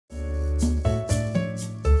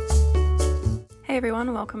Hey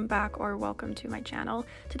everyone, welcome back or welcome to my channel.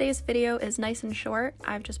 Today's video is nice and short.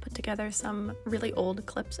 I've just put together some really old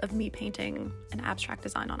clips of me painting an abstract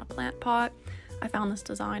design on a plant pot. I found this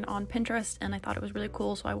design on Pinterest and I thought it was really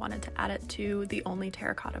cool, so I wanted to add it to the only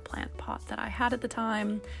terracotta plant pot that I had at the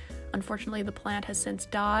time. Unfortunately, the plant has since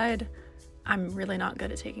died. I'm really not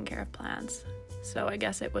good at taking care of plants, so I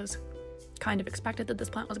guess it was kind of expected that this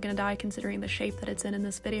plant was going to die considering the shape that it's in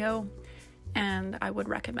this video. And I would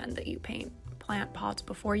recommend that you paint plant pots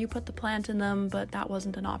before you put the plant in them, but that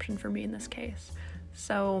wasn't an option for me in this case.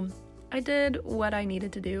 So I did what I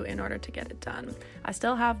needed to do in order to get it done. I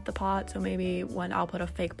still have the pot, so maybe when I'll put a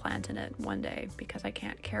fake plant in it one day because I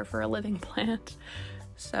can't care for a living plant.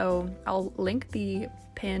 So I'll link the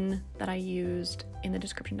pin that I used in the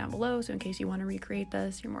description down below, so in case you want to recreate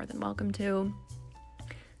this, you're more than welcome to.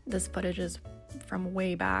 This footage is from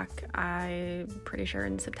way back, I'm pretty sure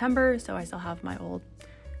in September, so I still have my old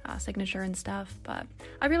signature and stuff, but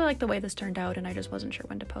I really like the way this turned out and I just wasn't sure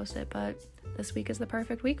when to post it, but this week is the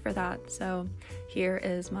perfect week for that. So here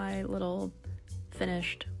is my little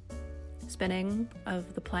finished spinning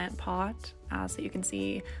of the plant pot, so you can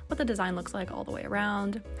see what the design looks like all the way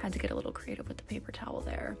around. Had to get a little creative with the paper towel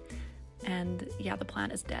there, and yeah, the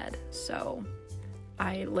plant is dead, so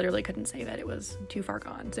I literally couldn't save it. It was too far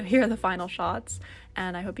gone. So here are the final shots,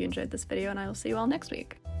 and I hope you enjoyed this video, and I will see you all next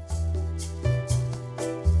week.